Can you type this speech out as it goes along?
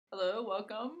Hello,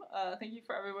 welcome. Thank you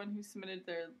for everyone who submitted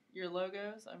your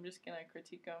logos. I'm just gonna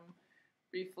critique them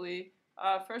briefly.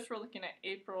 First, we're looking at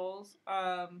April's.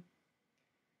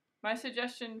 My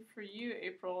suggestion for you,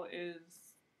 April,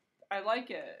 is I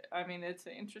like it. I mean, it's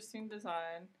an interesting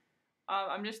design.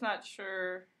 I'm just not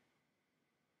sure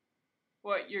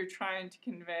what you're trying to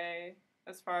convey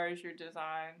as far as your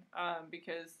design,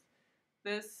 because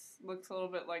this looks a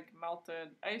little bit like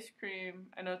melted ice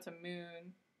cream. I know it's a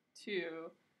moon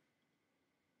too,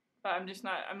 but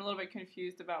I'm a little bit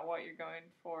confused about what you're going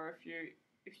for,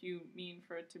 if you mean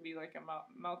for it to be like a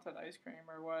melted ice cream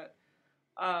or what.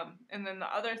 And then the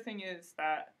other thing is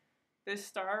that this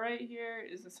star right here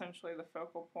is essentially the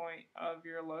focal point of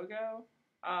your logo.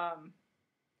 I'm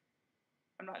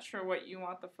not sure what you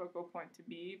want the focal point to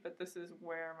be, but this is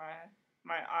where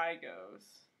my eye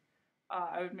goes.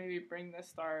 I would maybe bring the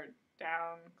star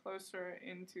down closer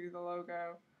into the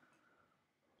logo,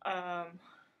 or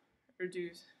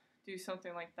do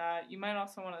something like that. You might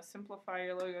also want to simplify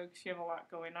your logo because you have a lot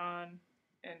going on.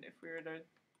 And if we were to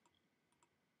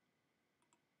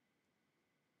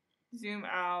zoom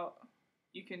out,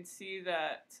 you can see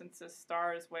that since the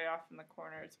star is way off in the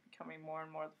corner, it's becoming more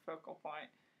and more the focal point.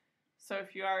 So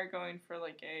if you are going for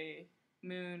like a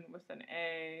moon with an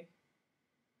A,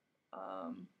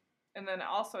 and then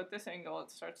also at this angle,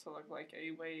 it starts to look like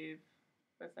a wave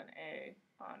with an A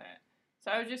on it.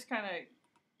 So I would just kind of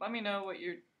let me know what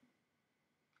you're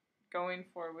going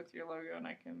for with your logo, and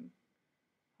I can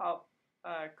help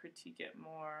critique it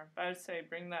more. But I would say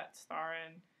bring that star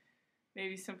in,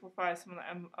 maybe simplify some of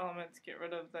the elements, get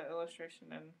rid of the illustration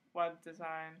and web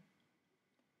design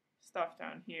stuff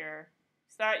down here.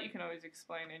 So that you can always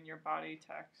explain in your body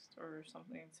text or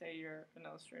something. Say you're an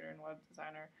illustrator and web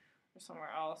designer or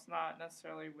somewhere else, not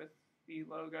necessarily with the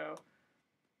logo.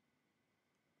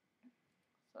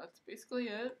 So that's basically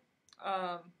it.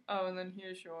 Oh, and then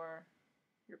here's your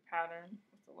pattern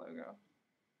with the logo.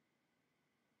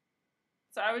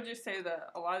 So I would just say that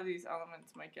a lot of these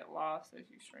elements might get lost as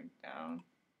you shrink down.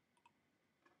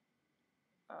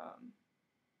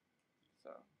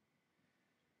 So.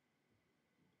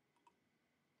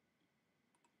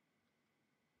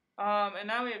 And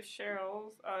now we have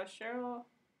Cheryl's. Cheryl,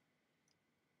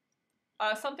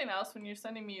 something else, when you're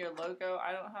sending me your logo,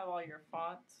 I don't have all your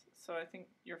fonts, so I think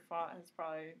your font is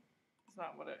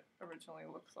not what it originally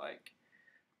looks like.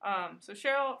 So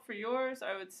Cheryl, for yours,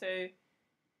 I would say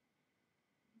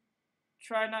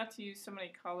try not to use so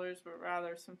many colors, but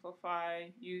rather simplify,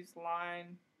 use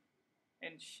line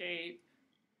and shape.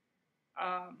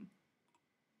 So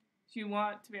you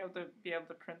want to be able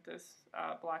to print this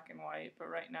black and white, but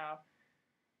right now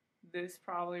this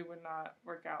probably would not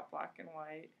work out black and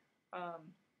white.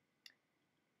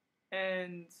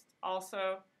 And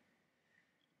also,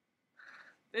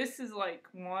 this is like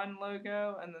one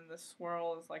logo, and then the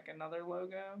swirl is like another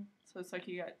logo. So it's like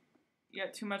you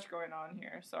got too much going on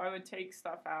here. So I would take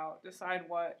stuff out, decide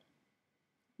what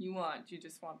you want. Do you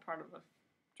just want part of a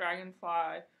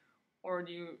dragonfly, or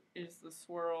is the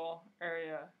swirl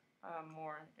area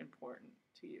more important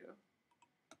to you?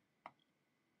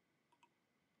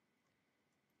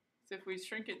 So if we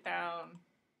shrink it down,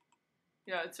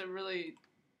 it's a really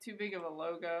too big of a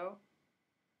logo,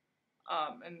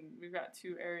 and we've got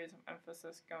two areas of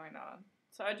emphasis going on.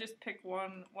 So I just pick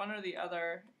one or the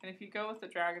other, and if you go with the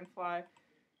dragonfly,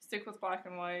 stick with black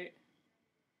and white.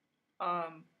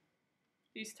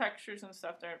 These textures and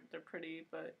stuff, they're pretty,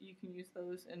 but you can use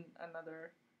those in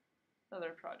another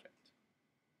project.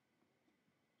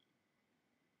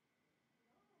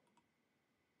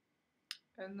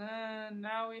 And then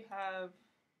now we have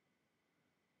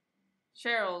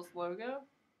Cheryl's logo.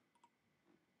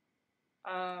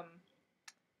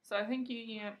 So I think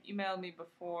you emailed me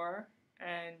before,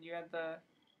 and you had the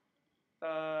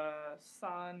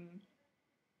sun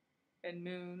and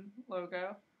moon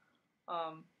logo.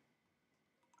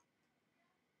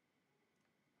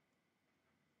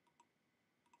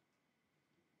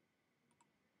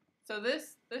 So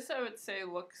this I would say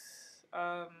looks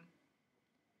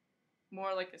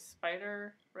more like a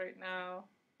spider right now.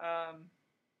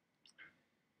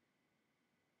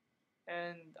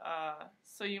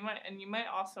 So you might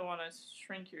also want to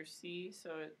shrink your C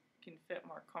so it can fit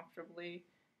more comfortably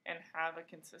and have a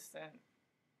consistent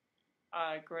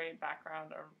gray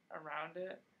background around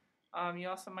it. You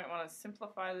also might want to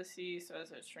simplify the C so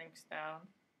as it shrinks down,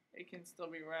 it can still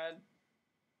be read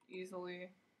easily.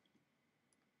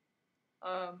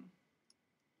 Oh,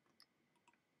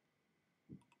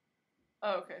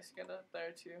 okay, so get up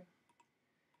there too.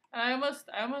 And I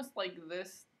almost like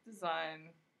this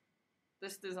design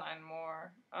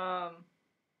more.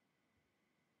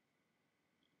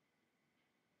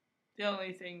 The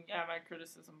only thing, yeah, my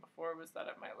criticism before was that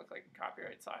it might look like a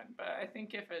copyright sign, but I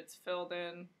think if it's filled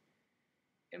in,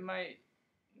 it might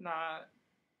not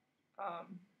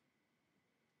um,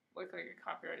 look like a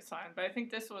copyright sign. But I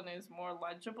think this one is more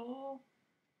legible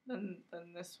than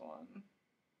this one.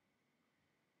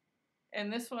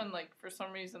 And this one, like, for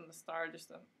some reason, the star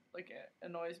just like it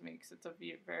annoys me because it's a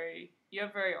very, you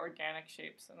have very organic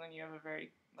shapes, and then you have a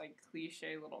very like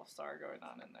cliche little star going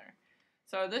on in there.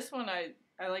 So this one, I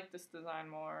like this design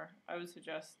more. I would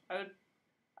suggest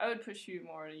I would push you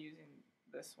more to using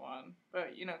this one.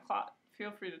 But you know,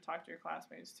 feel free to talk to your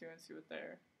classmates too and see what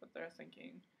they're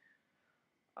thinking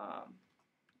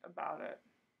about it.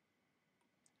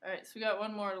 All right, so we got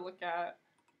one more to look at.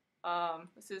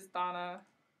 This is Donna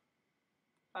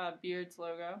Beard's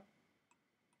logo.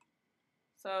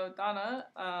 So Donna,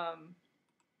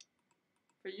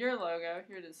 for your logo,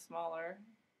 here it is smaller.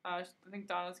 I think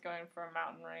Donna's going for a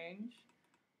mountain range.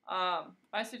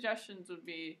 My suggestions would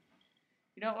be,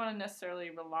 you don't want to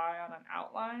necessarily rely on an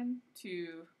outline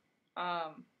to,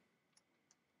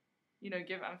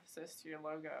 give emphasis to your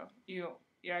logo. You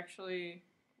actually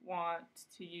want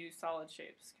to use solid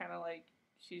shapes, kind of like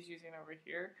she's using over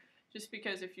here. Just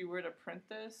because if you were to print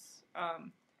this,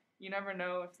 you never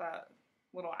know if that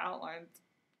little outline's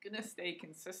gonna stay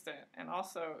consistent. And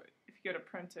also, if you go to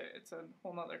print it, it's a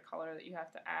whole nother color that you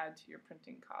have to add to your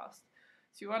printing cost.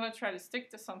 So you want to try to stick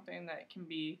to something that can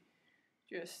be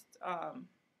just,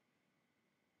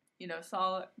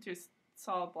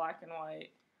 solid black and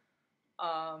white.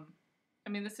 I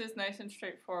mean, this is nice and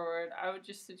straightforward. I would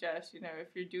just suggest,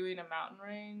 if you're doing a mountain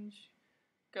range,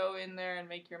 go in there and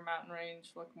make your mountain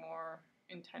range look more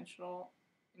intentional.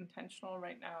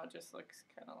 Right now it just looks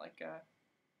kind of like a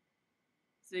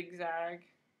zigzag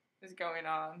is going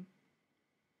on.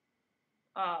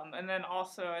 And then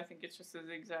also I think it's just a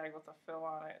zigzag with a fill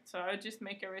on it. So I would just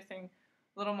make everything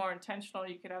a little more intentional.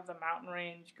 You could have the mountain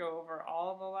range go over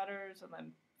all the letters and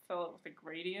then fill it with a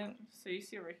gradient. So you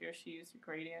see over here she used a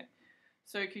gradient.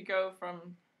 So it could go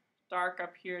from dark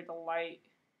up here to light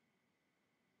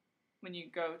when you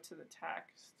go to the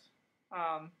text.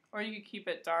 Or you could keep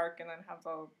it dark and then have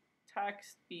the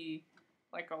text be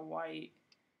like a white.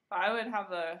 But I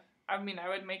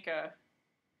would make a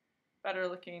better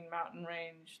looking mountain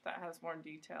range that has more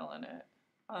detail in it.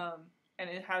 And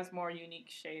it has more unique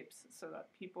shapes so that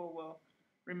people will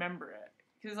remember it.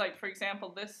 Because like, for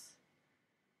example, this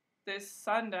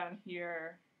sun down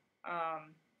here,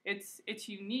 it's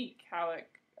unique how it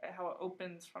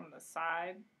opens from the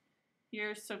side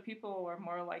here, so people are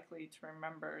more likely to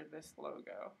remember this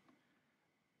logo.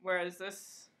 Whereas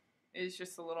this is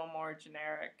just a little more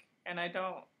generic, and I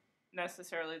don't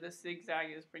necessarily, this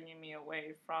zigzag is bringing me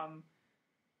away from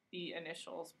the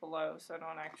initials below, so I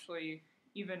don't actually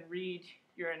even read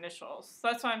your initials. So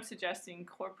that's why I'm suggesting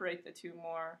incorporate the two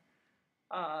more.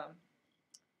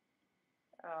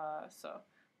 So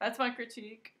that's my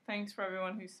critique. Thanks for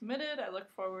everyone who submitted. I look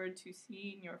forward to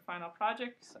seeing your final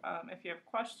projects. If you have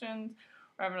questions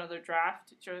or have another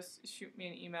draft, just shoot me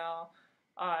an email.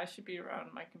 I should be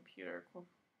around my computer,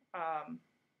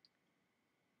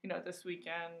 this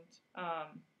weekend.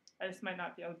 I just might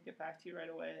not be able to get back to you right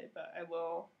away, but I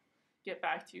will get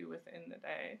back to you within the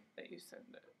day that you send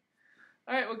it.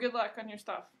 All right, well, good luck on your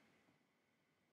stuff.